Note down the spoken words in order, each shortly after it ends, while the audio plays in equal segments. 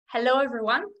Hello,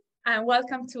 everyone, and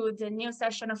welcome to the new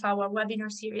session of our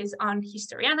webinar series on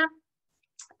Historiana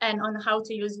and on how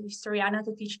to use Historiana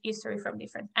to teach history from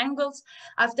different angles.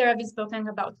 After I've spoken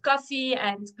about coffee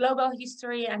and global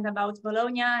history and about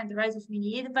Bologna and the rise of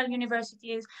medieval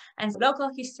universities and local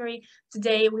history,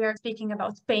 today we are speaking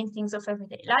about paintings of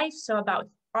everyday life, so about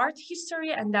art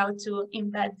history and how to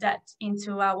embed that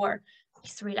into our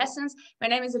history lessons. My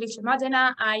name is Alicia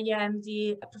Modena. I am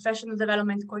the Professional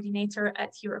Development Coordinator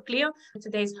at EuroClio.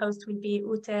 Today's host will be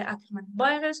Ute Ackermann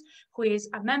Boeros, who is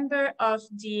a member of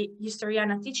the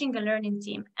Historiana Teaching and Learning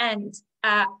Team and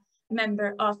a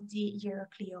member of the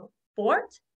EuroClio board.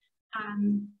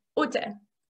 Ute,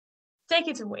 take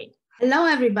it away. Hello,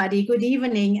 everybody. Good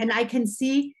evening. And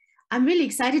I'm really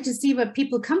excited to see where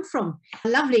people come from.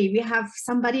 Lovely. We have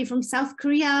somebody from South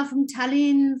Korea, from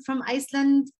Tallinn, from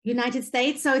Iceland, United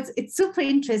States. So it's super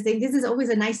interesting. This is always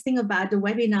a nice thing about the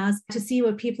webinars, to see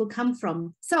where people come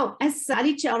from. So as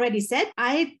Alicia already said,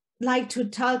 I'd like to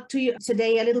talk to you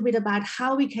today a little bit about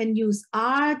how we can use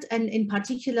art and in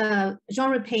particular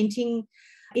genre painting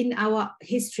in our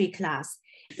history class.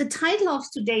 The title of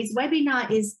today's webinar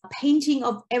is Painting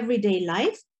of Everyday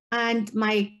Life. And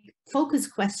my focus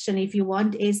question, if you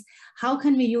want, is how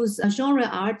can we use genre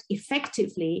art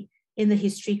effectively in the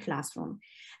history classroom?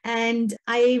 And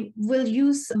I will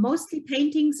use mostly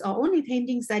paintings or only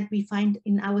paintings that we find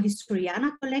in our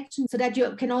Historiana collection, so that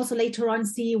you can also later on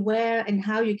see where and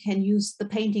how you can use the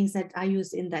paintings that I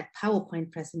use in that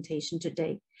PowerPoint presentation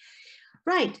today.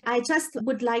 Right, I just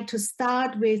would like to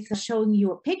start with showing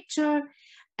you a picture,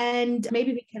 and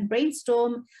maybe we can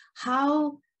brainstorm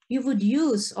how you would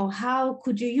use, or how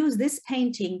could you use this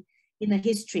painting in a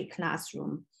history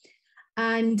classroom.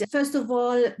 And first of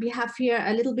all, we have here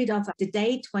a little bit of the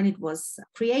date when it was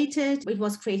created. It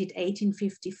was created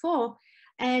 1854.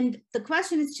 And the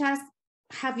question is just,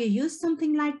 have you used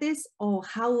something like this, or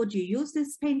how would you use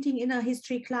this painting in a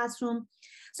history classroom?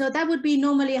 So that would be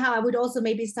normally how I would also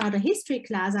maybe start a history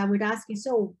class. I would ask you,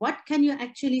 so what can you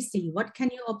actually see? What can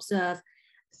you observe?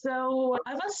 So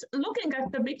I was looking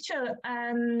at the picture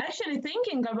and actually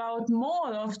thinking about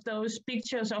more of those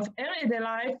pictures of everyday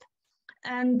life.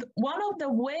 And one of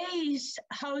the ways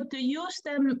how to use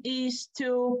them is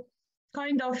to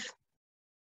kind of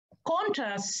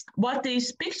contrast what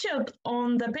is pictured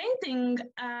on the painting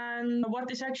and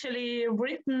what is actually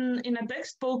written in a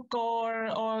textbook or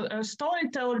a story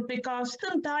told, because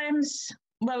sometimes,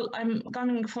 well, I'm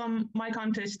coming from my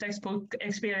country's textbook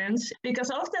experience,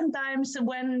 because oftentimes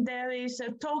when there is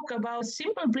a talk about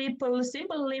simple people,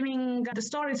 simple living, the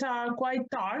stories are quite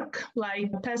dark, like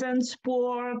peasants,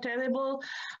 poor, terrible.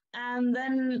 And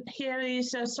then here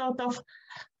is a sort of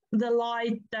the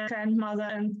light, the grandmother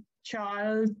and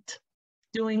child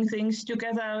doing things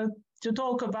together to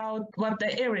talk about what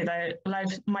the everyday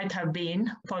life might have been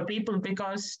for people,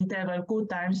 because there were good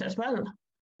times as well.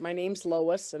 My name's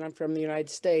Lois, and I'm from the United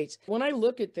States. When I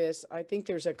look at this, I think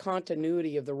there's a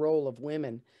continuity of the role of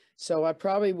women. So I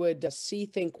probably would see,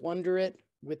 think, wonder it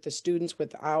with the students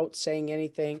without saying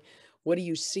anything. What do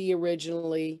you see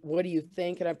originally? What do you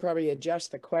think? And I probably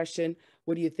adjust the question.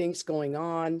 What do you think's going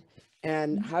on?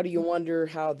 And how do you wonder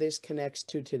how this connects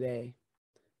to today?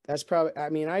 That's probably, I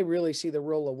mean, I really see the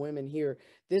role of women here.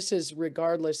 This is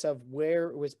regardless of where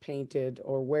it was painted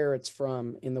or where it's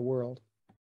from in the world.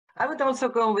 I would also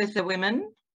go with the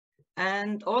women,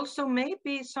 and also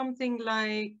maybe something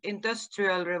like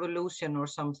Industrial Revolution or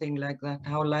something like that,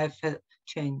 how life has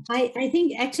changed. I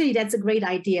think actually that's a great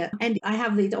idea. And I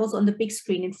have it also on the big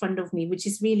screen in front of me, which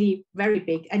is really very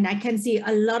big. And I can see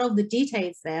a lot of the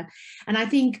details there. And I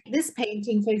think this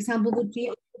painting, for example, would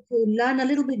be to learn a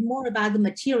little bit more about the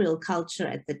material culture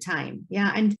at the time.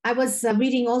 Yeah, and I was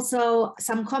reading also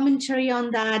some commentary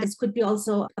on that. This could be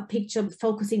also a picture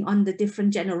focusing on the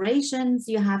different generations.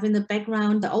 You have in the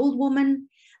background the old woman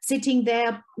sitting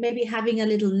there, maybe having a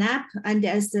little nap, and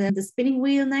there's the spinning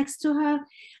wheel next to her.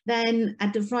 Then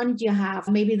at the front, you have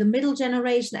maybe the middle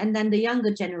generation and then the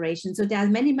younger generation. So there are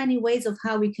many, many ways of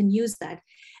how we can use that.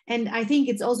 And I think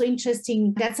it's also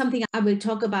interesting, that's something I will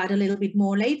talk about a little bit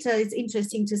more later. It's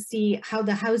interesting to see how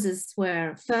the houses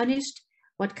were furnished,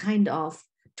 what kind of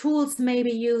tools may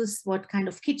be used, what kind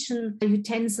of kitchen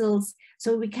utensils.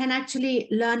 So we can actually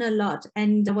learn a lot.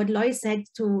 And what Lois said,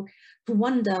 to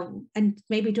wonder and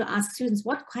maybe to ask students,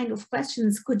 what kind of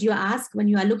questions could you ask when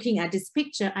you are looking at this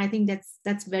picture? I think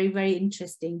that's very, very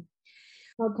interesting.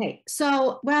 Okay,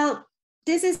 so, well,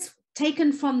 this is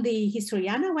taken from the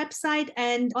Historiana website,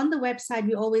 and on the website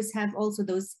we always have also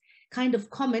those kind of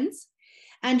comments,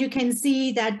 and you can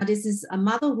see that this is a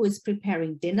mother who is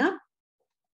preparing dinner,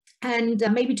 and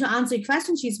maybe to answer a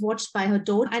question, she's watched by her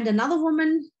daughter, and another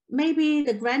woman maybe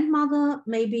the grandmother,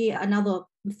 maybe another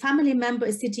family member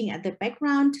is sitting at the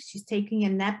background. She's taking a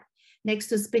nap next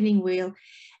to a spinning wheel.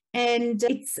 And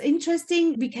it's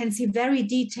interesting. We can see very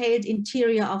detailed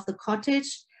interior of the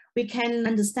cottage. We can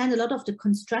understand a lot of the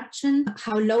construction,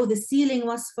 how low the ceiling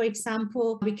was, for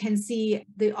example. We can see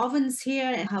the ovens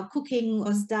here and how cooking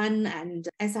was done. And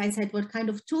as I said, what kind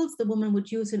of tools the woman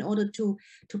would use in order to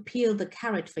peel the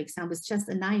carrot, for example. It's just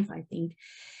a knife, I think.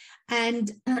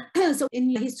 And so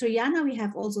in Historiana, we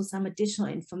have also some additional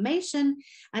information.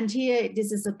 And here,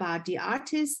 this is about the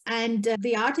artist. And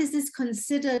the artist is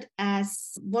considered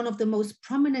as one of the most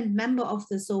prominent members of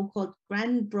the so-called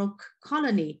Burke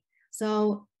colony.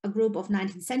 So a group of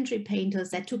 19th century painters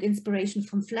that took inspiration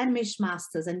from Flemish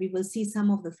masters. And we will see some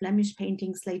of the Flemish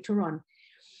paintings later on.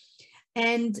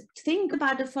 And think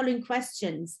about the following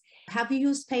questions. Have you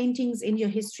used paintings in your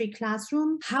history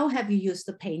classroom? How have you used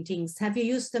the paintings? Have you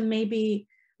used them maybe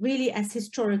really as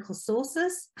historical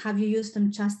sources? Have you used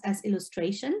them just as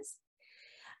illustrations?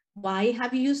 Why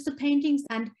have you used the paintings?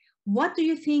 And what do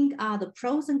you think are the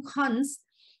pros and cons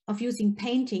of using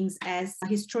paintings as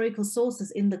historical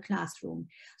sources in the classroom?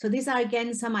 So these are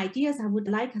again some ideas I would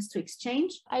like us to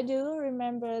exchange. I do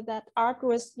remember that art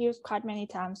was used quite many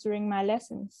times during my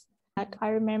lessons. Like I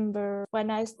remember when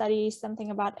I studied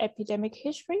something about epidemic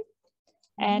history,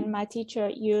 and my teacher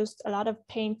used a lot of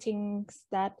paintings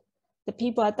that the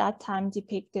people at that time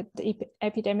depicted the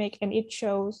epidemic, and it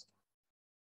shows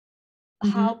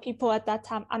how people at that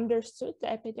time understood the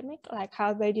epidemic, like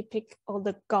how they depict all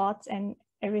the gods and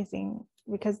everything,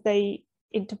 because they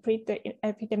interpret the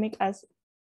epidemic as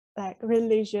like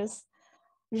religious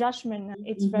judgment.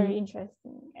 It's very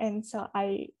interesting. And so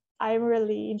I'm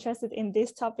really interested in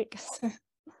this topic.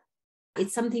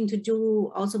 It's something to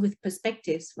do also with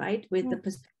perspectives, right? With the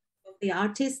perspective of the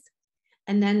artist,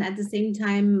 and then at the same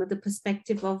time, the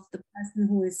perspective of the person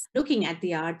who is looking at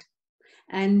the art.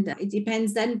 And it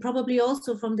depends then probably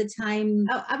also from the time.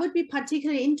 I would be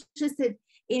particularly interested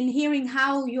in hearing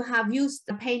how you have used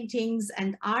the paintings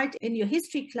and art in your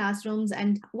history classrooms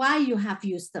and why you have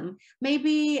used them.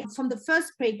 Maybe from the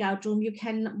first breakout room,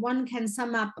 one can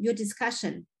sum up your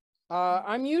discussion.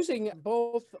 I'm using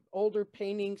both older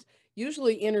paintings,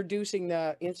 usually introducing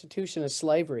the institution of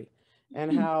slavery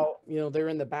and how, they're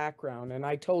in the background. And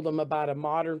I told them about a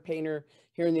modern painter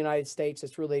here in the United States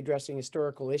that's really addressing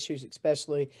historical issues,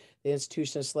 especially the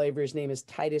institution of slavery. His name is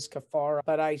Titus Cafara.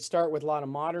 But I start with a lot of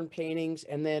modern paintings,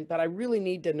 but I really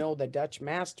need to know the Dutch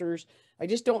masters. I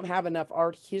just don't have enough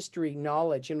art history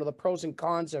knowledge, the pros and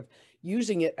cons of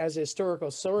using it as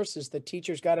historical sources. The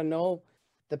teacher's got to know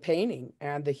the painting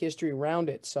and the history around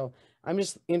it. So I'm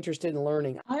just interested in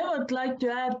learning. I would like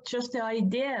to add just the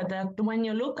idea that when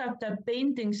you look at the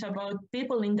paintings about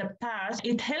people in the past,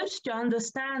 it helps to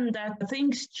understand that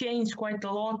things change quite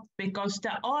a lot because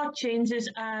the art changes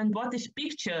and what is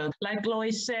pictured. Like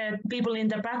Lois said, people in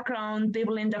the background,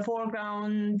 people in the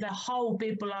foreground, how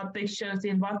people are pictured,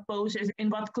 in what poses, in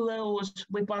what clothes,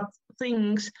 with what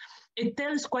things. It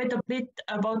tells quite a bit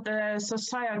about the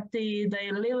society they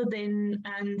lived in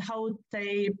and how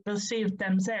they perceived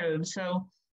themselves. So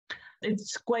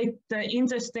it's quite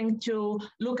interesting to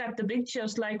look at the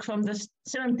pictures like from the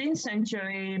 17th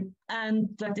century and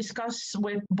discuss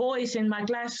with boys in my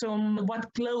classroom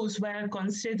what clothes were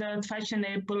considered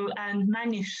fashionable and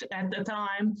mannish at the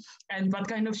time, and what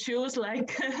kind of shoes,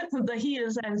 like the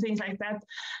heels and things like that,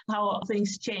 how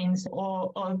things change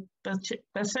or the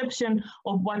perception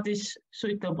of what is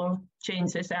suitable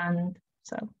changes. And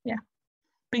so, yeah,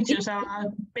 paintings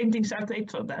are great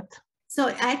for that. So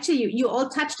actually, you all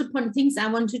touched upon things I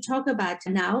want to talk about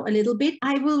now a little bit.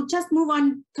 I will just move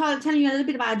on telling you a little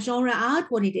bit about genre art,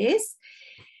 what it is.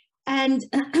 And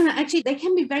actually, they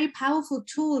can be very powerful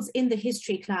tools in the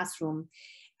history classroom.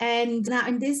 And now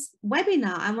in this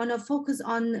webinar, I want to focus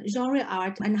on genre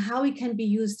art and how it can be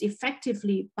used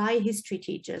effectively by history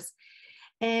teachers.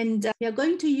 And we are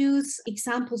going to use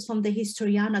examples from the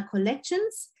Historiana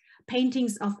collections,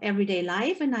 paintings of everyday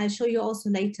life, and I'll show you also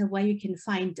later where you can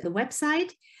find the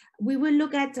website. We will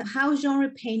look at how genre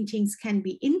paintings can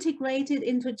be integrated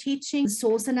into teaching,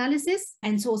 source analysis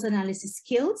and source analysis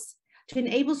skills to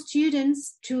enable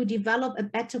students to develop a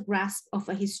better grasp of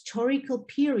a historical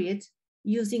period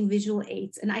using visual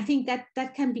aids. And I think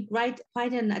that can be quite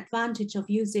an advantage of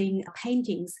using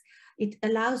paintings. It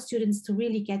allows students to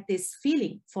really get this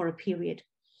feeling for a period.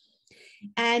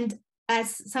 And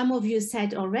as some of you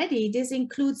said already, this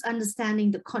includes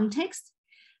understanding the context,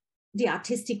 the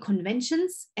artistic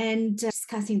conventions, and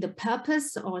discussing the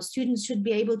purpose, or students should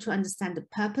be able to understand the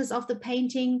purpose of the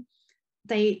painting.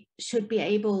 They should be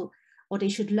able, or they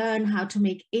should learn how to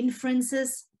make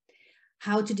inferences,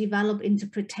 how to develop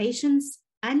interpretations,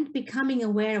 and becoming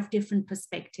aware of different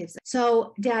perspectives.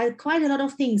 So there are quite a lot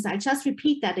of things. I'll just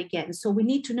repeat that again. So we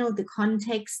need to know the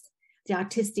context, the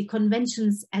artistic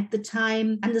conventions at the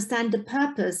time, understand the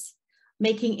purpose,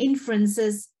 making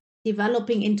inferences,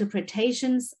 developing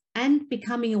interpretations, and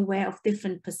becoming aware of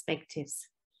different perspectives.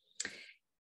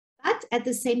 But at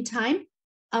the same time,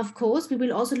 of course, we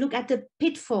will also look at the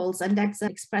pitfalls, and that's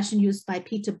an expression used by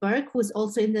Peter Burke, who is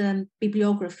also in the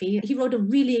bibliography. He wrote a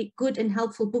really good and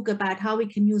helpful book about how we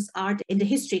can use art in the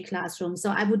history classroom.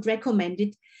 So I would recommend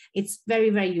it. It's very,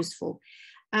 very useful.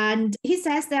 And he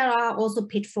says there are also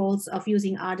pitfalls of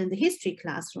using art in the history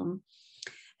classroom.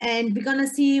 And we're going to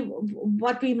see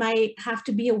what we might have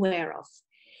to be aware of.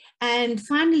 And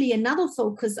finally, another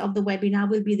focus of the webinar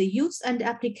will be the use and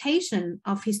application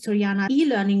of Historiana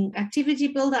e-learning activity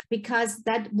builder, because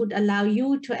that would allow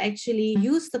you to actually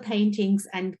use the paintings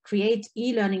and create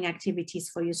e-learning activities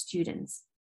for your students.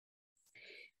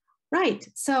 Right,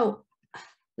 so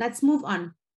let's move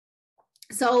on.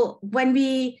 So when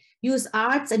we use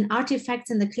arts and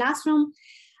artifacts in the classroom,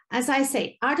 as I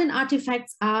say, art and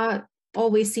artifacts are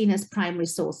always seen as primary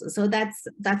sources. So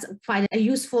that's quite a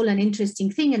useful and interesting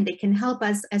thing, and they can help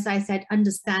us, as I said,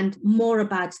 understand more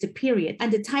about the period. And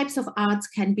the types of arts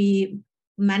can be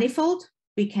manifold.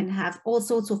 We can have all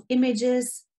sorts of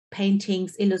images,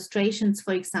 paintings, illustrations,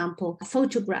 for example,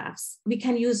 photographs. We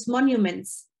can use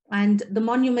monuments, and the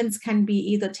monuments can be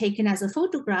either taken as a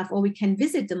photograph or we can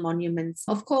visit the monuments.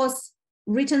 Of course,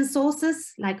 written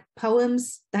sources like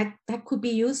poems that could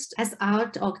be used as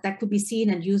art, or that could be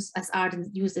seen and used as art and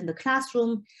used in the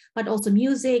classroom, but also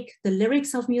music, the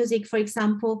lyrics of music, for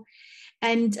example.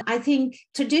 And I think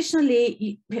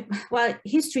traditionally, well,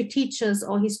 history teachers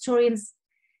or historians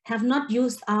have not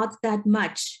used art that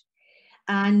much.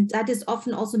 And that is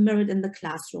often also mirrored in the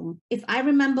classroom. If I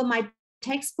remember my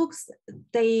textbooks,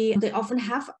 they often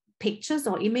have pictures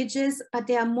or images, but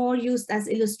they are more used as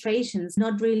illustrations,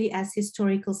 not really as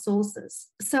historical sources.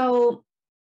 So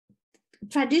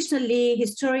traditionally,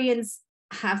 historians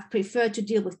have preferred to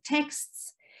deal with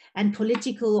texts and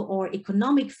political or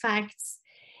economic facts,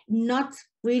 not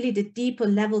really the deeper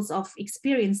levels of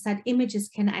experience that images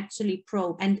can actually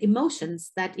probe and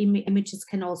emotions that images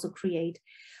can also create.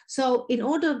 So in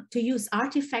order to use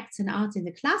artifacts and art in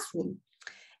the classroom,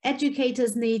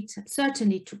 educators need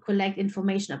certainly to collect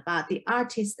information about the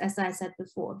artist, as I said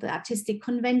before, the artistic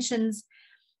conventions,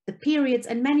 the periods,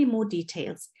 and many more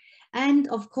details. And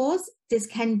of course, this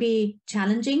can be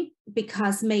challenging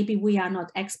because maybe we are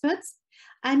not experts,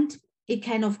 and it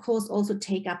can, of course, also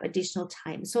take up additional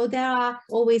time. So there are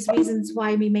always reasons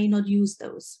why we may not use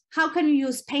those. How can you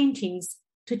use paintings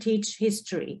to teach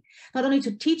history? Not only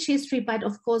to teach history, but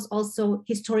of course also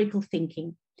historical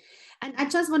thinking. And I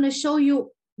just want to show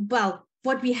you, well,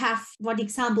 what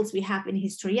examples we have in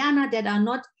Historiana that are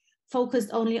not focused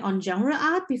only on genre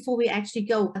art before we actually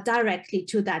go directly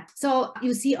to that. So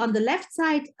you see on the left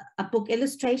side, a book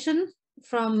illustration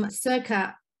from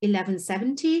circa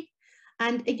 1170.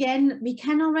 And again, we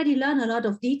can already learn a lot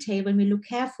of detail when we look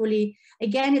carefully.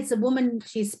 Again, it's a woman,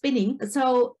 she's spinning.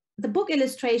 So the book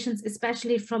illustrations,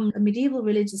 especially from medieval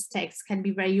religious texts, can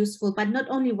be very useful, but not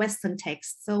only Western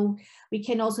texts. So we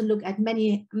can also look at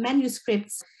many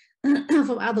manuscripts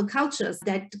from other cultures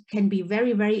that can be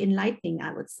very, very enlightening,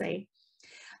 I would say.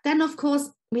 Then, of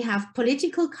course, we have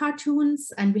political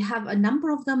cartoons, and we have a number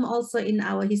of them also in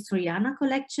our Historiana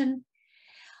collection.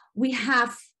 We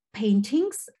have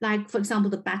paintings, like, for example,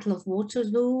 the Battle of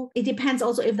Waterloo. It depends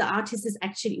also if the artist is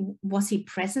actually, was he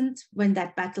present when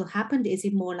that battle happened? Is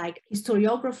it more like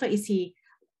historiographer? Is he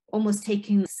almost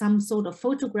taking some sort of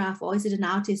photograph, or is it an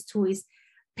artist who is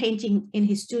painting in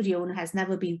his studio and has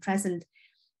never been present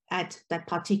at that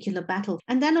particular battle?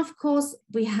 And then, of course,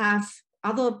 we have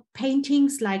other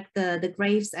paintings like the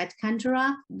graves at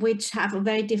Cantora, which have a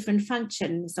very different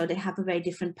function. So they have a very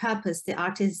different purpose. The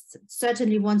artist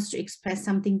certainly wants to express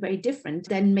something very different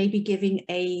than maybe giving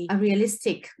a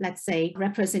realistic, let's say,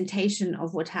 representation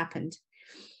of what happened.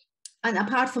 And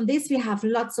apart from this, we have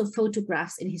lots of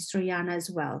photographs in Historiana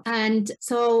as well. And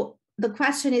so the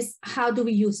question is, how do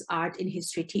we use art in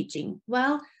history teaching?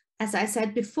 Well, as I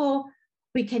said before,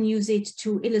 we can use it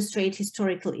to illustrate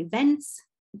historical events,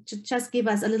 to just give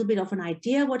us a little bit of an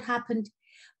idea what happened,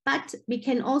 but we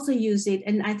can also use it,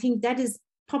 and I think that is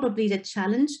probably the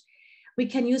challenge, we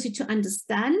can use it to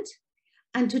understand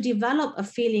and to develop a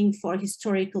feeling for a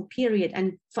historical period,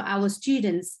 and for our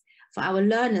students, for our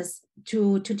learners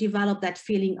to develop that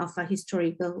feeling of a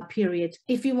historical period.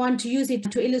 If you want to use it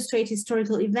to illustrate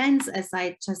historical events, as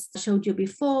I just showed you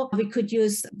before, we could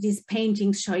use these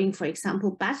paintings showing, for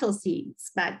example, battle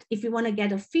scenes. But if you want to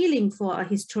get a feeling for a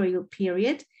historical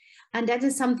period, and that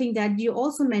is something that you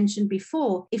also mentioned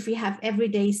before, if we have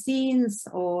everyday scenes,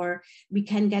 or we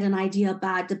can get an idea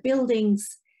about the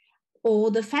buildings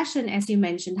or the fashion, as you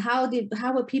mentioned, how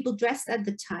were people dressed at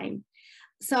the time?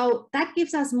 So that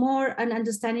gives us more an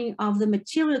understanding of the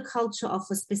material culture of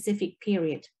a specific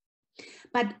period.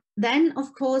 But then,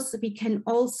 of course, we can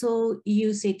also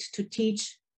use it to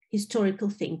teach historical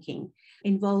thinking,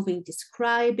 involving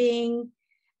describing,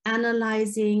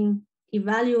 analyzing,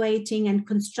 evaluating, and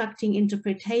constructing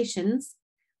interpretations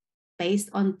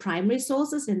based on primary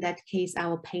sources, in that case,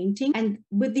 our painting, and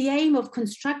with the aim of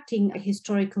constructing a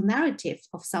historical narrative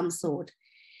of some sort.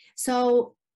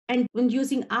 So, and when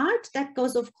using art, that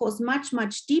goes, of course, much,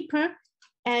 much deeper.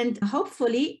 And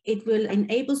hopefully it will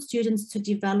enable students to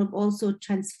develop also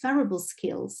transferable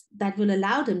skills that will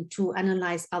allow them to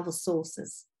analyze other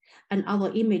sources and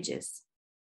other images.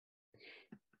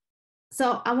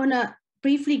 So I want to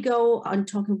briefly go on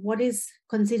talking what is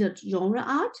considered genre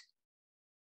art.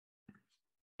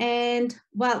 And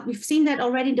well, we've seen that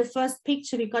already in the first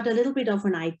picture, we got a little bit of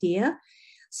an idea.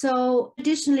 So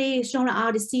traditionally, genre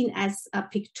art is seen as a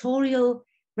pictorial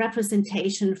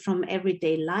representation from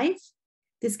everyday life.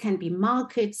 This can be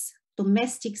markets,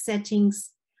 domestic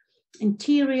settings,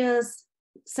 interiors,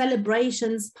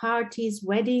 celebrations, parties,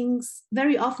 weddings.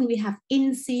 Very often we have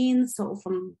inn scenes, so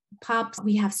from pubs,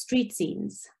 we have street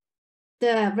scenes.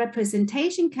 The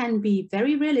representation can be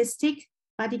very realistic,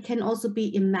 but it can also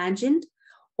be imagined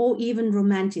or even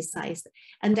romanticized.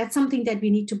 And that's something that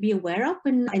we need to be aware of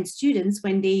and students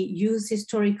when they use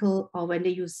historical or when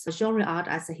they use genre art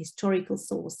as a historical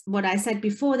source. What I said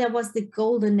before, there was the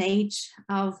golden age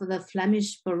of the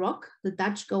Flemish Baroque, the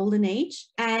Dutch golden age.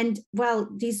 And well,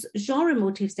 these genre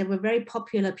motifs, they were very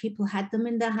popular. People had them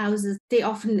in their houses. They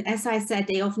often, as I said,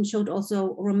 they often showed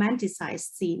also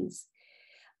romanticized scenes.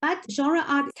 But genre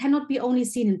art cannot be only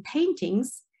seen in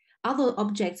paintings. Other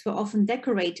objects were often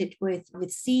decorated with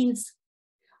scenes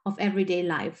of everyday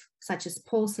life, such as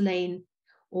porcelain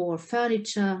or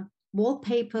furniture,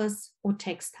 wallpapers, or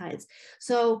textiles.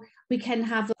 So we can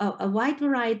have a wide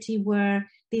variety where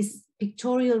these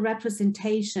pictorial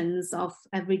representations of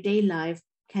everyday life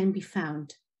can be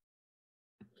found.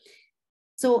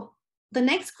 So the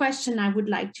next question I would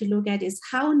like to look at is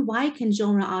how and why can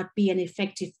genre art be an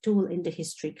effective tool in the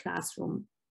history classroom?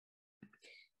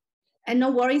 And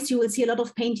no worries, you will see a lot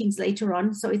of paintings later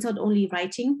on, so it's not only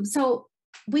writing. So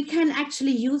we can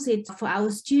actually use it for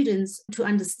our students to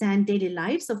understand daily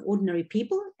lives of ordinary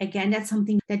people. Again, that's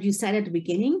something that you said at the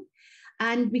beginning.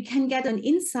 And we can get an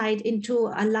insight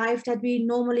into a life that we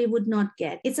normally would not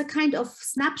get. It's a kind of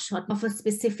snapshot of a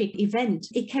specific event.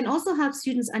 It can also help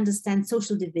students understand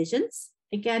social divisions.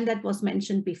 Again, that was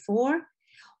mentioned before.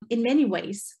 In many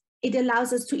ways, it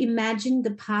allows us to imagine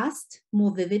the past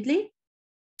more vividly.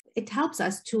 It helps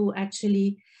us to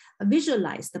actually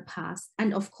visualize the past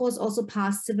and, of course, also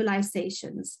past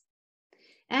civilizations.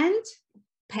 And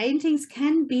paintings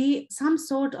can be some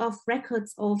sort of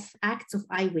records of acts of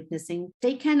eyewitnessing.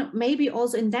 They can maybe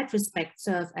also in that respect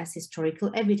serve as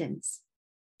historical evidence.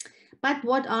 But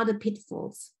what are the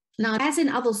pitfalls? Now, as in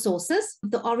other sources,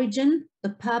 the origin, the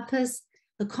purpose,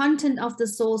 the content of the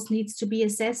source needs to be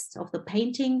assessed of the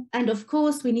painting. And of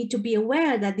course, we need to be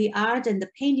aware that the art and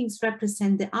the paintings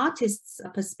represent the artist's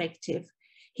perspective,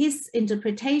 his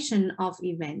interpretation of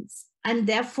events. And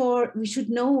therefore, we should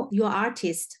know your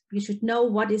artist. You should know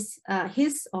what is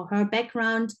his or her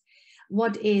background,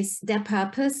 what is their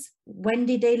purpose, when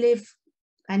did they live?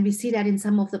 And we see that in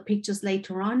some of the pictures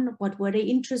later on. What were they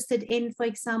interested in, for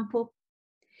example?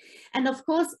 And of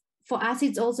course, for us,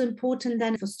 it's also important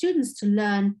then for students to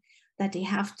learn that they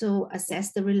have to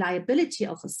assess the reliability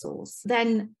of a source,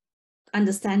 then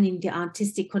understanding the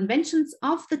artistic conventions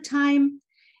of the time,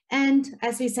 and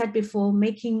as we said before,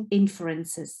 making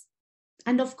inferences.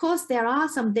 And of course, there are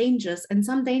some dangers, and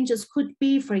some dangers could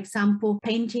be, for example,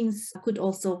 paintings could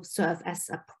also serve as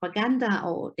a propaganda,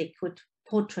 or they could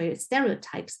portray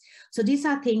stereotypes. So these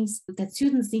are things that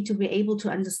students need to be able to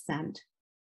understand.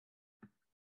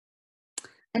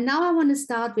 And now I want to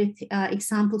start with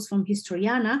examples from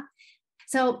Historiana.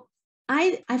 So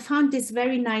I found this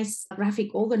very nice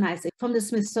graphic organizer from the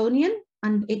Smithsonian,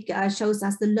 and it shows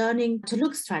us the learning to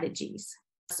look strategies.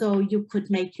 So you could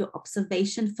make your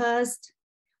observation first.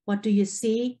 What do you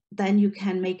see? Then you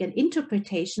can make an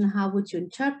interpretation. How would you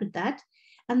interpret that?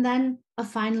 And then a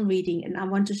final reading. And I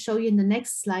want to show you in the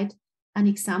next slide an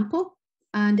example.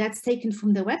 and that's taken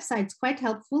from the website. It's quite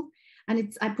helpful.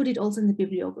 And I put it also in the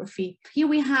bibliography. Here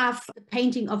we have a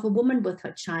painting of a woman with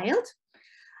her child.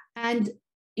 And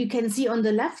you can see on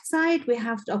the left side, we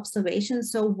have the observation.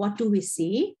 So what do we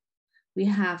see? We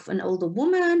have an older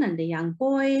woman and a young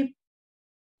boy.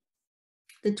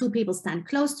 The two people stand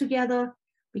close together.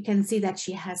 We can see that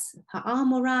she has her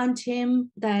arm around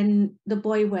him. Then the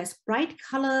boy wears bright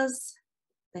colors.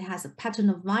 There has a pattern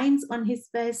of vines on his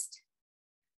vest.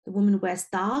 The woman wears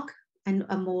dark and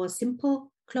a more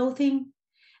simple clothing.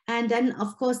 And then,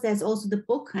 of course, there's also the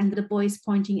book, and the boy is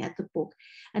pointing at the book.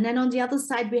 And then on the other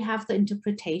side, we have the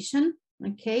interpretation,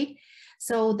 okay?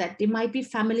 So that they might be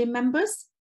family members,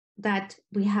 that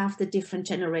we have the different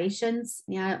generations,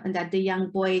 yeah, and that the young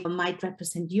boy might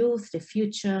represent youth, the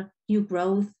future, new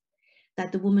growth,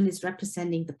 that the woman is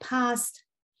representing the past.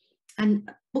 And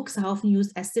books are often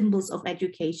used as symbols of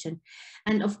education.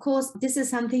 And of course, this is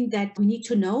something that we need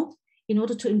to know in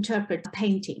order to interpret a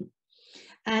painting.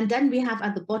 And then we have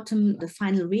at the bottom the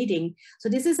final reading. So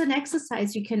this is an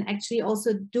exercise you can actually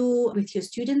also do with your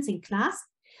students in class.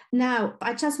 Now,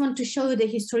 I just want to show you the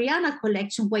Historiana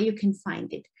collection where you can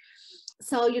find it.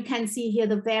 So you can see here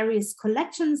the various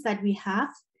collections that we have.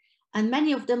 And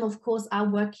many of them, of course, are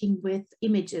working with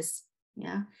images.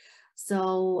 Yeah.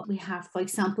 So we have, for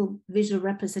example, visual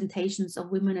representations of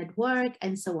women at work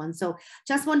and so on. So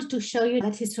just wanted to show you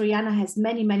that Historiana has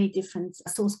many, many different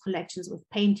source collections with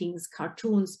paintings,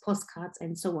 cartoons, postcards,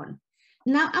 and so on.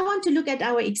 Now I want to look at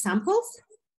our examples.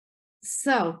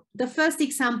 So the first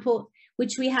example,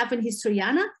 which we have in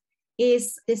Historiana,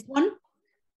 is this one.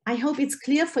 I hope it's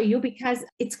clear for you because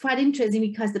it's quite interesting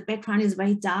because the background is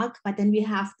very dark, but then we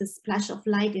have the splash of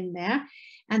light in there.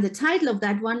 And the title of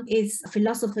that one is A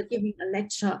Philosopher Giving a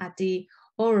Lecture at the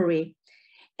Orrery.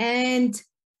 And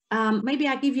maybe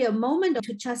I give you a moment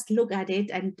to just look at it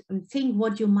and think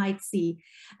what you might see.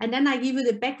 And then I give you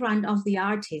the background of the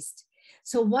artist.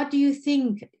 So what do you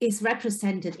think is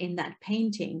represented in that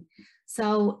painting?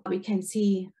 So we can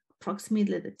see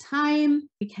approximately the time.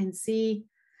 We can see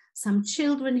some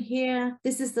children here.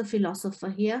 This is the philosopher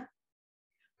here.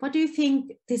 What do you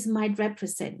think this might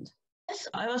represent? Yes,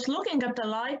 I was looking at the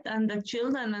light and the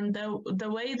children and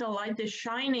the way the light is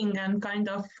shining and kind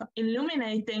of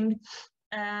illuminating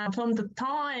from the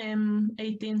time,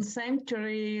 18th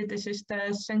century, this is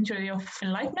the century of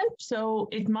enlightenment. So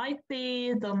it might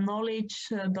be the knowledge,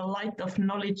 the light of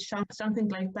knowledge, something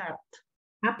like that.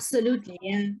 Absolutely,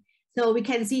 yeah. So we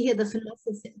can see here the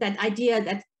philosophy, that idea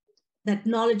that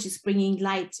knowledge is bringing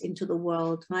light into the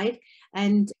world, right?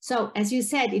 And so, as you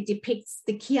said, it depicts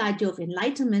the key idea of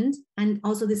enlightenment and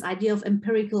also this idea of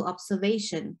empirical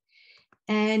observation.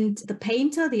 And the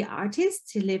painter, the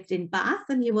artist, he lived in Bath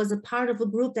and he was a part of a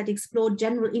group that explored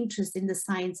general interest in the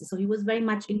sciences. So he was very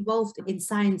much involved in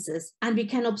sciences. And we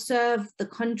can observe the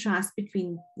contrast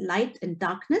between light and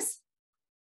darkness.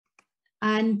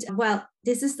 And well,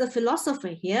 this is the philosopher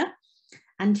here.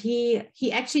 And he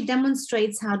actually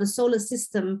demonstrates how the solar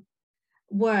system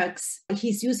works.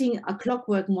 He's using a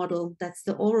clockwork model, that's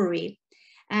the orrery.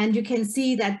 And you can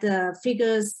see that the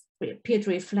figures appear to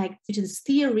reflect Newton's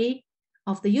theory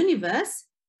of the universe.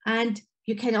 And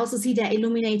you can also see the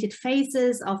illuminated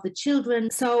faces of the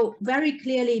children. So very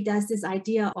clearly there's this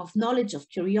idea of knowledge, of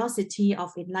curiosity,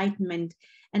 of enlightenment.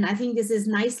 And I think this is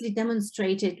nicely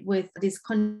demonstrated with this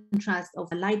contrast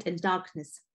of light and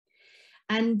darkness.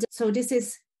 And so this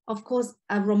is, of course,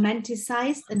 a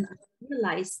romanticized and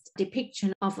realized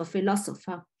depiction of a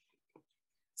philosopher.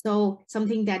 So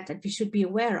something that we should be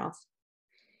aware of.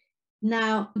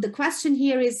 Now, the question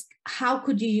here is, how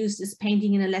could you use this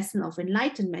painting in a lesson of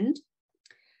enlightenment?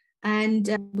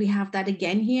 And we have that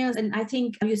again here. And I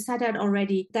think you said that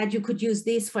already, that you could use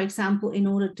this, for example, in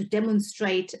order to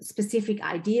demonstrate specific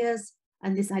ideas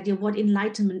and this idea of what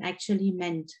enlightenment actually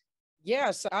meant.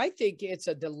 Yes, I think it's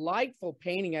a delightful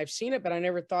painting. I've seen it, but I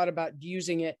never thought about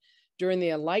using it during the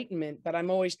Enlightenment. But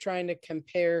I'm always trying to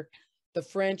compare the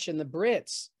French and the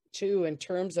Brits too in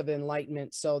terms of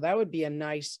enlightenment. So that would be a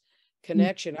nice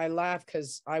connection. I laugh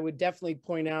because I would definitely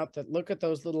point out that look at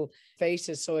those little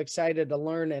faces, so excited to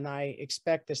learn. And I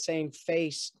expect the same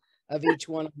face of each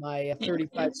one of my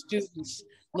 35 students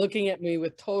looking at me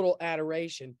with total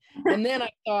adoration. And then I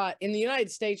thought, in the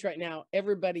United States right now,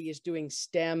 everybody is doing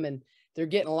STEM and they're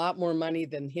getting a lot more money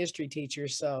than history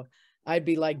teachers. So I'd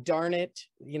be like, darn it,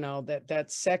 you know,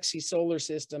 that sexy solar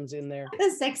system's in there.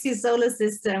 The sexy solar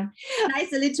system.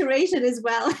 Nice alliteration as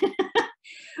well.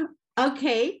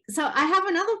 Okay, so I have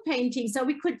another painting. So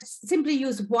we could simply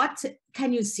use what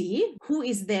can you see? Who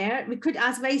is there? We could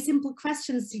ask very simple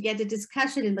questions to get a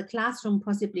discussion in the classroom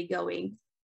possibly going.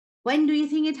 When do you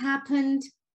think it happened?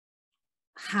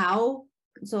 how.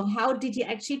 So how did he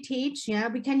actually teach? Yeah,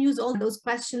 we can use all those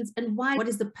questions. And why? What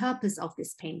is the purpose of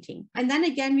this painting? And then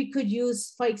again, we could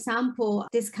use, for example,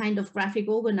 this kind of graphic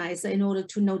organizer in order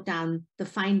to note down the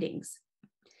findings.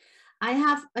 I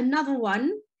have another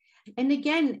one. And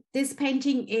again, this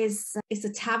painting is a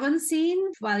tavern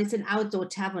scene. Well, it's an outdoor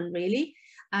tavern, really.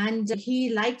 And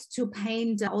he liked to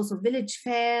paint also village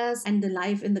fairs and the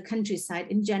life in the countryside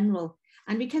in general.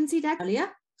 And we can see that earlier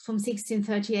from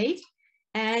 1638.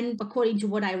 And according to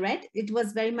what I read, it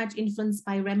was very much influenced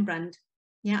by Rembrandt.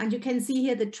 Yeah, and you can see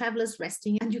here the travelers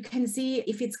resting, and you can see,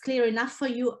 if it's clear enough for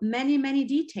you, many, many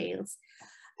details.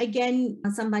 Again,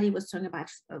 somebody was talking about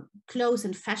clothes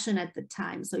and fashion at the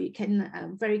time. So you can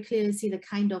very clearly see the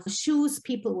kind of shoes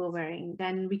people were wearing.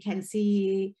 Then we can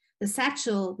see the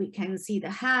satchel, we can see the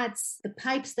hats, the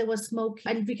pipes they were smoking,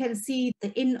 and we can see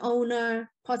the inn owner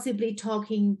possibly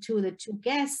talking to the two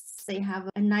guests. They have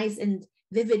a nice and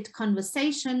vivid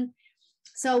conversation.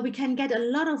 So we can get a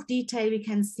lot of detail. We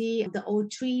can see the old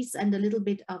trees and a little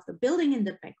bit of the building in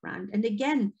the background. And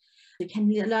again, we can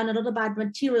learn a lot about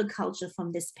material culture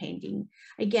from this painting.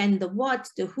 Again, the what,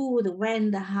 the who, the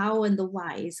when, the how, and the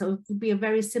why. So it would be a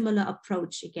very similar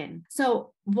approach again.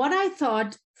 So what I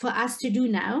thought for us to do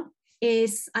now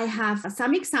is I have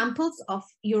some examples of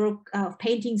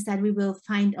paintings that we will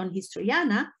find on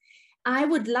Historiana. I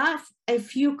would love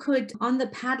if you could, on the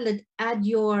Padlet, add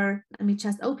your, let me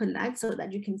just open that so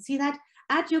that you can see that,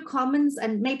 add your comments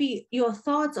and maybe your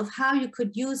thoughts of how you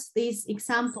could use these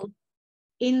examples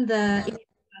in the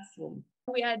classroom.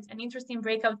 We had an interesting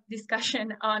breakout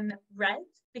discussion on red,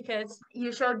 because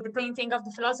you showed the painting of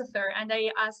the philosopher, and I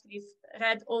asked if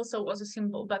red also was a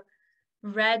symbol, but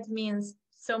red means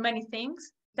so many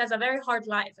things. It has a very hard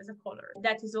life as a color.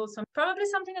 That is also probably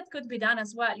something that could be done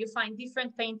as well. You find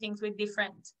different paintings with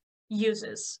different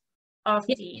uses of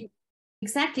the...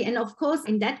 Exactly. And of course,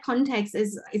 in that context,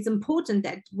 it's important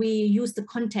that we use the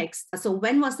context. So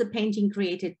when was the painting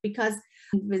created? Because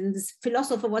when this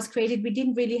philosopher was created, we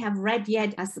didn't really have red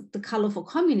yet as the color for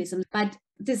communism. But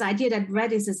this idea that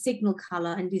red is a signal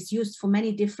color and is used for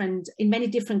in many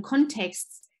different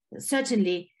contexts,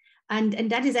 certainly.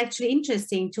 And that is actually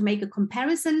interesting to make a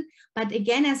comparison. But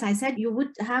again, as I said, you would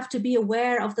have to be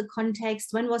aware of the context.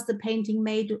 When was the painting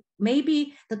made?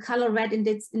 Maybe the color red in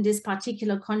this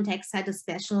particular context had a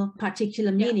special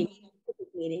particular meaning.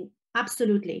 Yeah.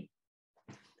 Absolutely.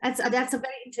 That's a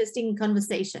very interesting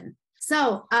conversation.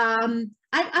 So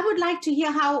I would like to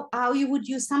hear how you would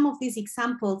use some of these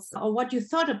examples, or what you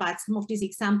thought about some of these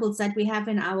examples that we have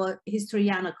in our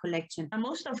Historiana collection.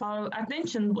 Most of our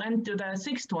attention went to the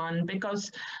sixth one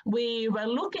because we were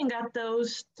looking at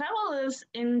those travelers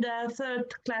in the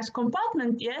third class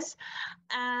compartment, yes,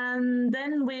 and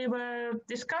then we were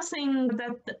discussing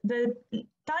that the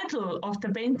title of the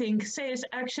painting says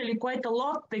actually quite a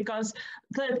lot, because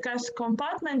third class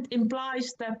compartment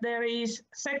implies that there is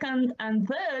second and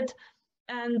third.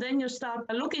 And then you start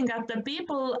looking at the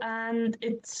people, and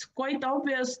it's quite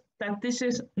obvious that this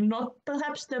is not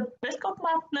perhaps the best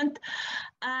compartment.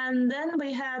 And then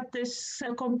we had this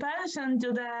comparison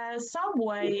to the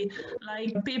subway,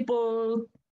 like people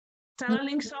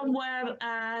traveling somewhere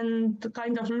and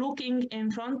kind of looking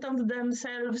in front of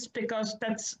themselves, because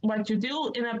that's what you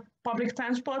do in a public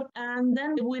transport. And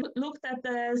then we looked at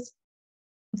the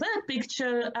third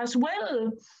picture as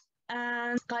well,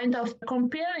 and kind of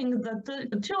comparing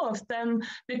the two of them,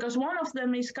 because one of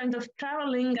them is kind of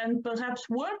traveling and perhaps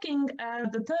working, and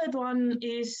the third one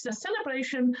is a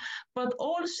celebration. But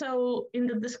also in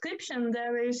the description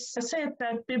there is said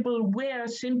that people wear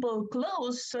simple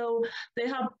clothes, so they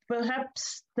have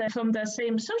perhaps from the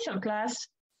same social class.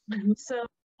 Mm-hmm. So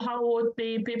how would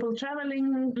the people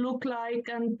traveling look like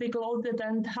and be clothed,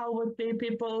 and how would the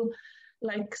people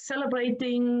like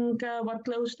celebrating what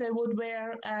clothes they would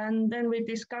wear? And then we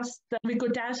discussed that we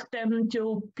could ask them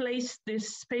to place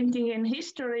this painting in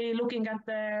history, looking at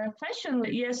the fashion.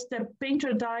 Yes, the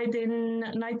painter died in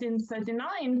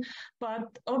 1939,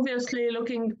 but obviously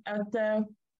looking at the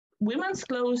women's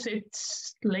clothes,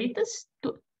 it's latest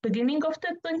beginning of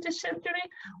the 20th century.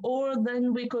 Or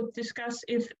then we could discuss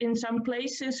if in some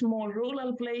places, more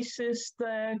rural places,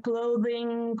 the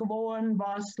clothing worn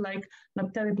was like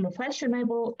not terribly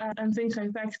fashionable and things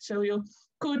like that. So you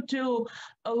could do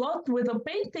a lot with a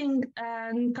painting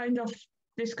and kind of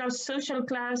discuss social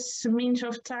class, means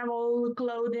of travel,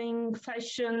 clothing,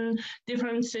 fashion,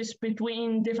 differences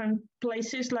between different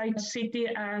places like city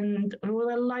and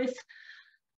rural life.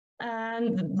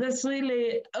 And there's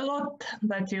really a lot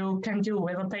that you can do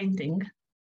with a painting.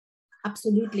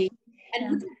 Absolutely.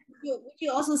 And Would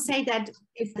you also say that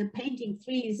if the painting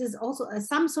 3 this is also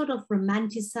some sort of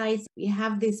romanticized, we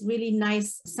have this really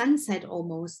nice sunset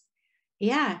almost.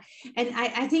 Yeah, and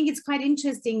I think it's quite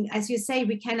interesting, as you say,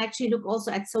 we can actually look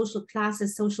also at social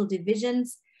classes, social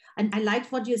divisions. And I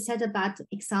liked what you said about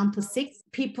example 6.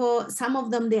 People, some of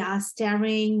them, they are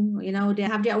staring, you know, they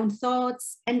have their own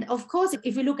thoughts. And of course,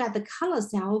 if you look at the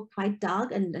colors, they are all quite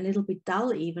dark and a little bit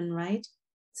dull even, right?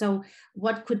 So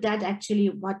what could that actually,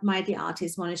 what might the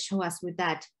artist want to show us with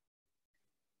that?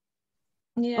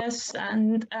 Yes,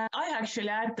 and I actually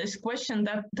had this question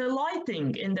that the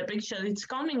lighting in the picture, it's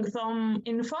coming from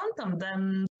in front of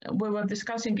them. We were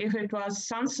discussing if it was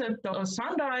sunset or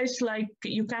sunrise, like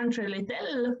you can't really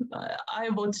tell. I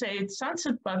would say it's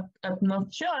sunset, but I'm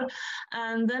not sure.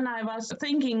 And then I was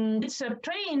thinking it's a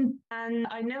train, and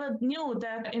I never knew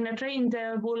that in a train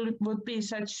there would be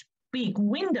such big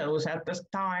windows at this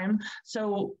time.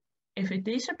 So if it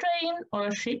is a train or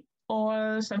a ship,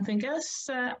 or something else,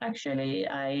 actually,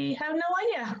 I have no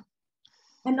idea.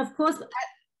 And of course,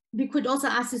 we could also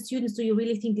ask the students, do you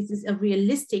really think this is a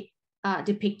realistic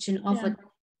depiction of a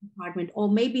apartment? Or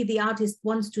maybe the artist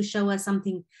wants to show us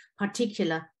something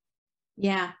particular.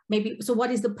 Yeah, maybe. So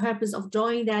what is the purpose of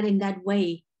drawing that in that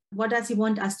way? What does he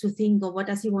want us to think, or what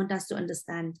does he want us to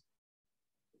understand?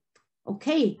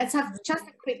 Okay, let's have just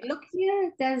a quick look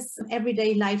here. There's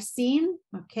everyday life scene.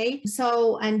 Okay,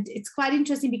 so, and it's quite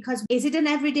interesting because is it an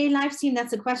everyday life scene?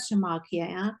 That's a question mark here.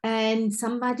 Yeah? And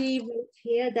somebody wrote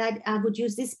here that I would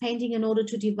use this painting in order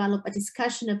to develop a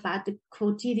discussion about the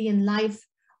quotidian life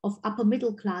of upper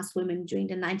middle class women during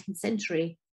the 19th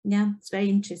century. Yeah, it's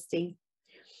very interesting.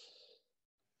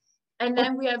 And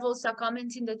then we have also a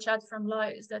comment in the chat from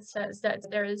Lois that says that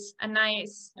there is a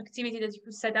nice activity that you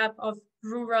could set up of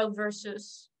rural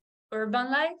versus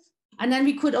urban life. And then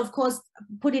we could, of course,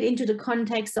 put it into the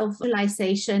context of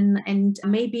civilization, and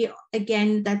maybe,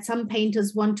 again, that some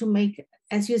painters want to make,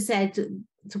 as you said,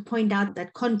 to point out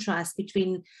that contrast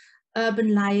between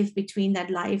urban life, between that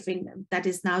life that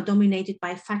is now dominated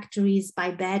by factories,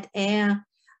 by bad air,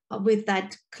 with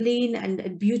that clean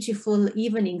and beautiful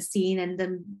evening scene, and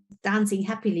then dancing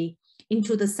happily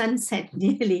into the sunset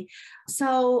nearly.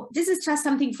 So this is just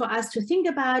something for us to think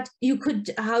about.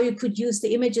 How you could use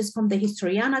the images from the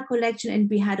Historiana collection, and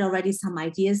we had already some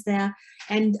ideas there.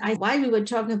 And while we were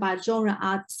talking about genre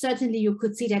art, certainly you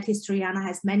could see that Historiana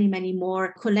has many, many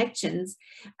more collections.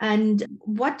 And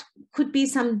what could be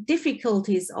some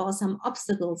difficulties or some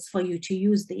obstacles for you to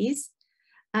use these?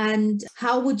 And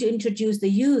how would you introduce the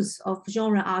use of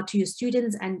genre art to your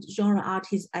students and genre art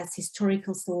as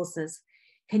historical sources?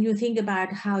 Can you think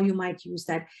about how you might use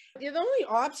that? The only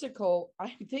obstacle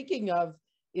I'm thinking of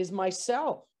is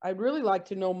myself. I'd really like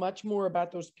to know much more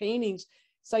about those paintings.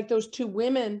 It's like those 2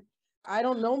 women. I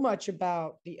don't know much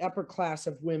about the upper class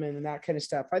of women and that kind of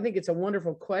stuff. I think it's a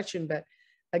wonderful question, but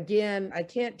again, I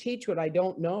can't teach what I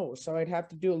don't know. So I'd have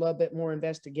to do a little bit more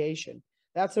investigation.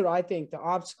 That's what I think the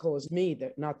obstacle is, me,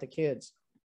 not the kids.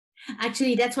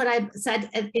 Actually, that's what I said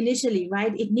initially,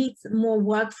 right? It needs more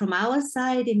work from our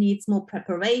side. It needs more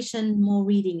preparation, more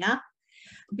reading up,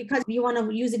 because you want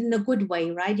to use it in a good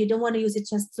way, right? You don't want to use it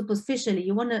just superficially.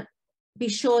 You want to be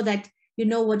sure that you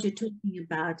know what you're talking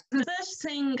about. The first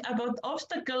thing about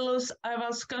obstacles, I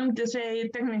was going to say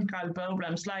technical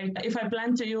problems, like if I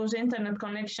plan to use internet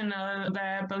connection or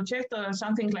the projector or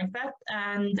something like that,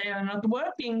 and they are not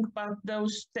working, but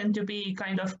those tend to be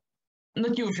kind of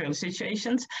not usual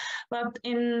situations. But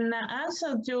in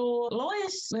answer to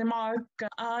Lois' remark,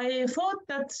 I thought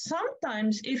that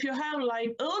sometimes if you have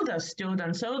like older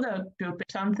students, older people,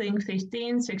 something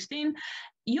 15, 16,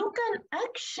 you can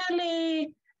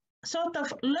actually sort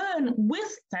of learn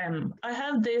with them. I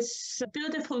have this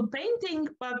beautiful painting,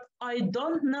 but I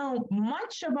don't know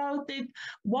much about it.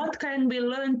 What can we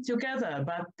learn together?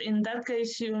 But in that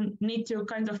case, you need to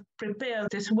kind of prepare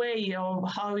this way of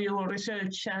how you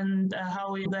research and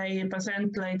how they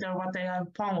present later what they have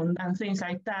found and things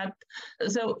like that.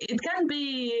 So it can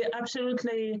be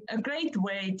absolutely a great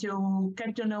way to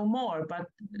get to know more. But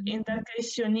in that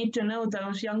case, you need to know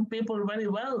those young people very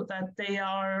well, that they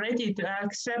are ready to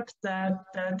accept that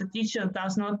the teacher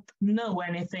does not know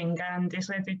anything and is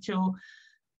ready to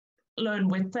learn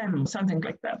with them, something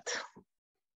like that.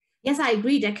 Yes, I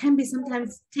agree. There can be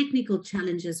sometimes technical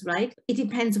challenges, right? It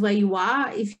depends where you are.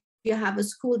 If you have a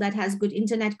school that has good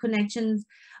internet connections,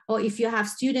 or if you have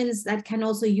students that can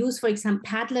also use, for example,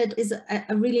 Padlet is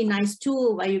a really nice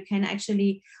tool where you can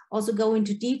actually also go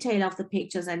into detail of the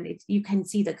pictures, and you can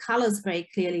see the colors very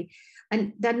clearly.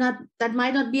 And that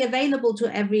might not be available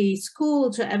to every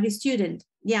school, to every student.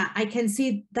 yeah, I can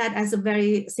see that as a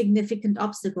very significant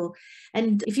obstacle.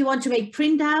 And if you want to make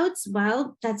printouts,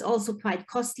 well, that's also quite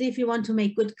costly if you want to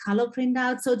make good color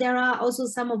printouts. So there are also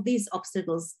some of these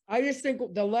obstacles. I just think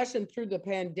the lesson through the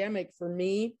pandemic for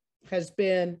me has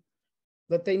been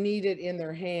that they need it in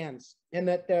their hands, and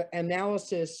that the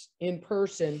analysis in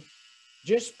person,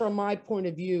 just from my point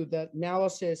of view, the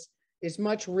analysis is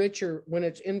much richer when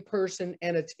it's in person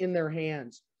and it's in their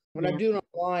hands. When I do it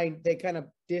online, they kind of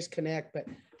disconnect, but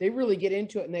they really get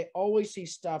into it and they always see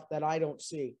stuff that I don't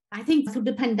see. I think through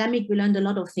the pandemic, we learned a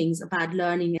lot of things about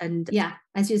learning. And yeah,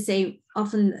 as you say,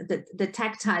 often the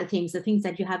tactile things, the things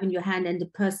that you have in your hand and the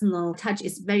personal touch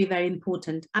is very, very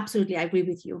important. Absolutely, I agree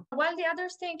with you. While the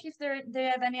others think if they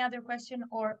have any other question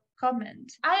or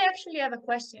comment, I actually have a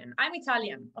question. I'm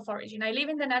Italian of origin. I live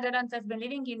in the Netherlands. I've been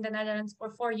living in the Netherlands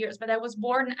for 4 years, but I was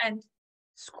born and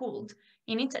schooled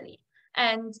in Italy.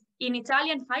 And in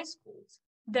Italian high schools,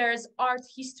 there's art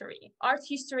history. Art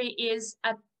history is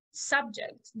a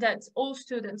subject that all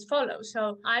students follow.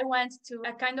 So I went to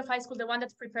a kind of high school, the one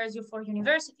that prepares you for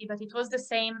university, but it was the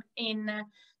same in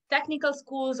technical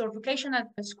schools or vocational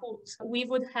schools. We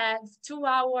would have 2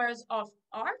 hours of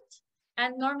art,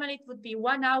 and normally it would be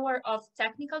 1 hour of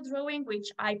technical drawing, which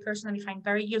I personally find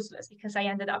very useless because I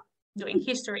ended up doing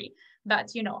history, but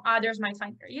others might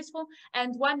find very useful,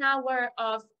 and 1 hour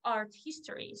of art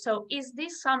history. So is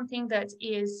this something that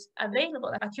is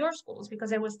available at your schools?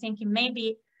 Because I was thinking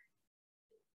maybe,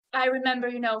 I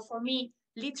remember, for me,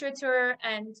 literature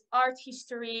and art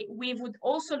history, we would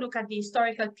also look at the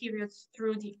historical periods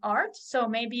through the art. So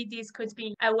maybe this could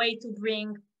be a way to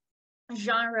bring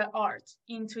genre art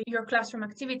into your classroom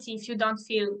activity if you don't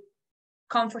feel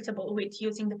comfortable with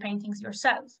using the paintings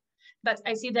yourself. But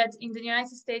I see that in the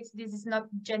United States, this is not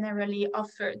generally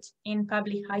offered in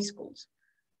public high schools.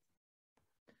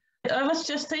 I was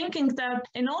just thinking that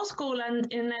in our school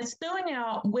and in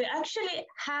Estonia, we actually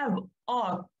have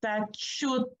art that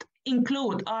should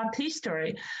include art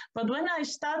history. But when I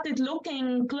started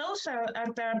looking closer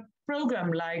at the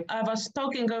program, like I was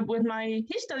talking with my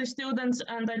history students,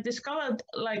 and I discovered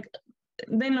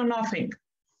they know nothing.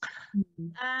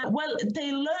 Well,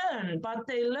 they learn, but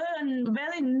they learn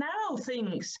very narrow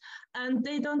things, and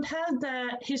they don't have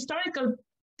the historical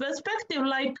perspective.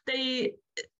 Like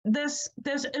there's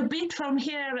a bit from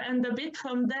here and a bit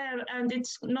from there, and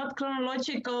it's not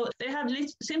chronological. They have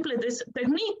simply this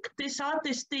technique. This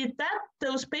artist did that.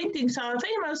 Those paintings are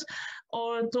famous,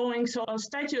 or drawings or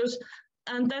statues,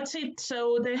 and that's it.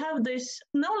 So they have this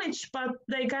knowledge, but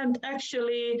they can't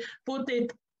actually put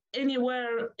it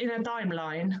anywhere in a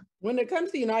timeline. When it comes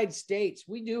to the United States,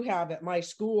 we do have at my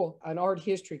school an art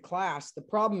history class. The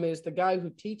problem is the guy who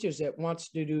teaches it wants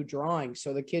to do drawing,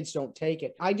 so the kids don't take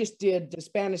it. I just did the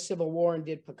Spanish Civil War and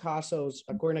did Picasso's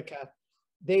Guernica.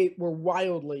 They were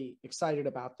wildly excited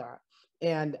about that,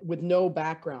 and with no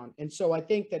background. And so I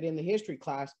think that in the history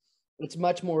class, it's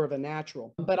much more of a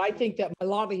natural. But I think that a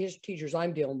lot of the history teachers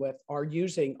I'm dealing with are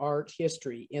using art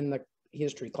history in the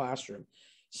history classroom.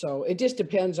 So it just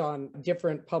depends on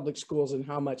different public schools and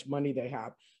how much money they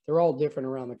have. They're all different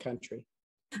around the country.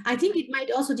 I think it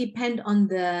might also depend on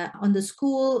the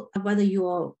school, whether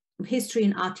your history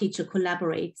and art teacher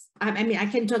collaborates. I mean, I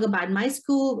can talk about my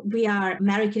school. We are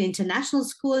American International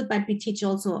School, but we teach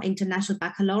also International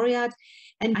Baccalaureate.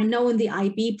 And I know in the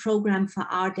IB program for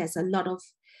art, there's a lot of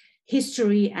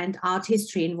history and art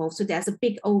history involved. So there's a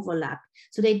big overlap.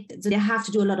 So they have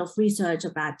to do a lot of research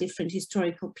about different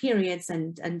historical periods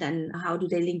and then how do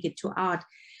they link it to art.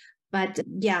 But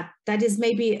yeah, that is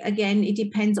maybe, again, it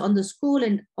depends on the school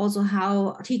and also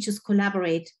how teachers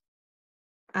collaborate,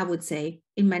 I would say,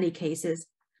 in many cases.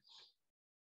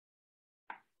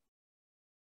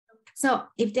 So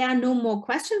if there are no more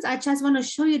questions, I just want to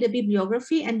show you the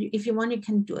bibliography. And if you want, you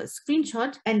can do a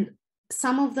screenshot. And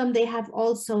some of them, they have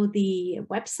also the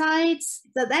websites.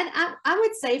 So that I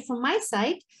would say from my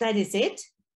side, that is it.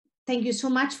 Thank you so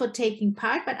much for taking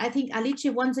part. But I think Alice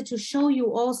wanted to show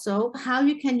you also how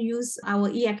you can use our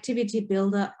e-activity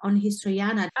builder on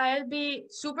Historiana. I'll be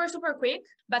super, super quick,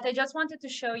 but I just wanted to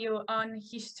show you on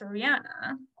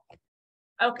Historiana.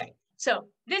 Okay, so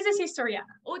this is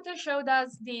Historiana. Ute showed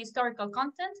us the historical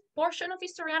content portion of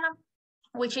Historiana,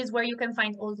 which is where you can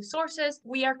find all the sources.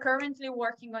 We are currently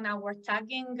working on our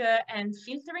tagging and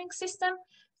filtering system.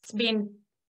 It's been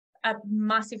a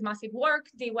massive, massive work.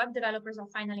 The web developers are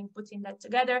finally putting that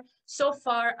together. So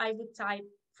far, I would type,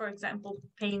 for example,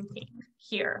 painting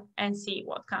here and see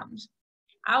what comes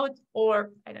out, or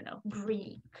I don't know,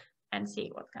 Greek, and see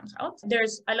what comes out.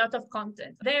 There's a lot of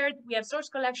content there. We have source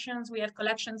collections, we have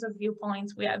collections of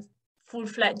viewpoints, we have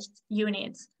full-fledged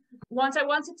units What I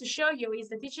wanted to show you is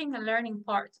the teaching and learning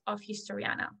part of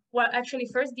Historiana. Well, actually,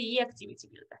 first the e-activity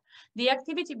builder. The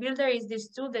activity builder is this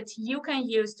tool that you can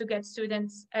use to get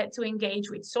students to engage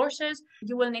with sources.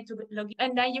 You will need to log in,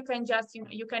 and then you can just,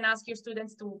 you can ask your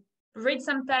students to read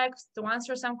some text, to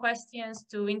answer some questions,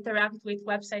 to interact with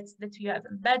websites that you have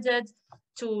embedded,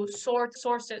 to sort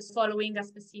sources following a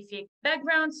specific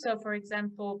background. So for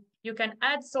example, you can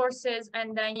add sources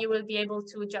and then you will be able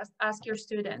to just ask your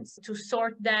students to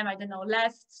sort them, I don't know,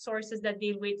 left sources that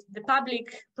deal with the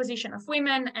public position of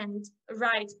women and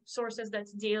right sources that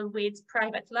deal with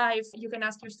private life. You can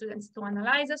ask your students to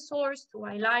analyze a source, to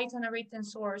highlight on a written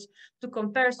source, to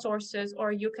compare sources,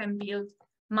 or you can build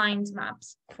mind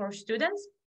maps for students.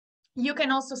 You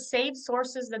can also save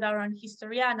sources that are on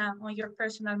Historiana on your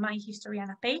personal My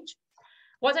Historiana page.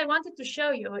 What I wanted to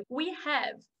show you, we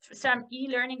have some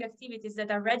e-learning activities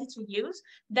that are ready to use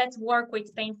that work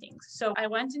with paintings. So I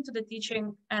went into the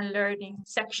teaching and learning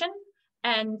section,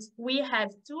 and we have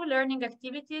 2 learning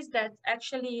activities that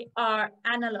actually are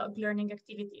analog learning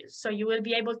activities. So you will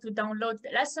be able to download the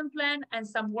lesson plan and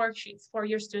some worksheets for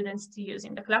your students to use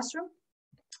in the classroom.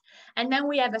 And then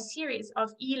we have a series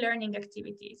of e-learning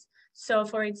activities. So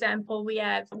for example, we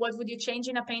have what would you change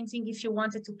in a painting if you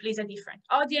wanted to please a different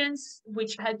audience,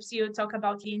 which helps you talk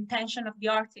about the intention of the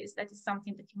artist. That is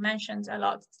something that you mentioned a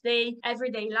lot today.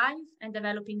 Everyday life and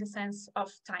developing a sense of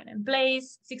time and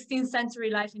place. 16th century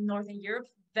life in Northern Europe,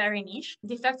 very niche.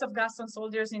 The effects of gas on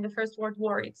soldiers in the First World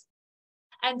War.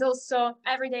 And also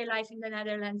everyday life in the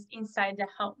Netherlands inside the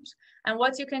homes. And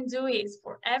what you can do is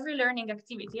for every learning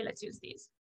activity, let's use this,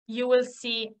 you will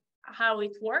see how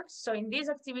it works. So in this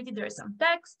activity, there's some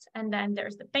text, and then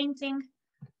there's the painting,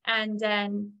 and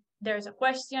then there's a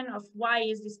question of why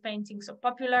is this painting so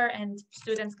popular, and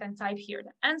students can type here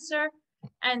the answer.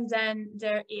 And then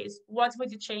there is what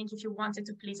would you change if you wanted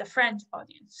to please a French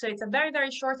audience. So it's a very,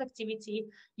 very short activity.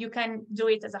 You can do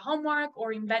it as a homework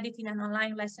or embed it in an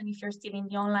online lesson if you're still in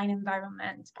the online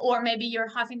environment. Or maybe you're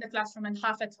half in the classroom and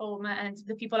half at home, and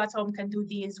the people at home can do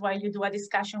this while you do a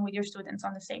discussion with your students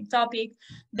on the same topic.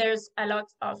 There's a lot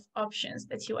of options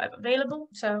that you have available.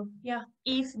 So yeah,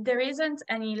 if there isn't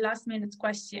any last minute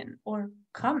question or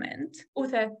comment,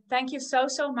 Ute, thank you so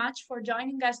much for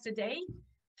joining us today.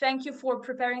 Thank you for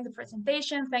preparing the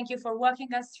presentation. Thank you for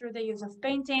walking us through the use of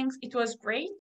paintings. It was great.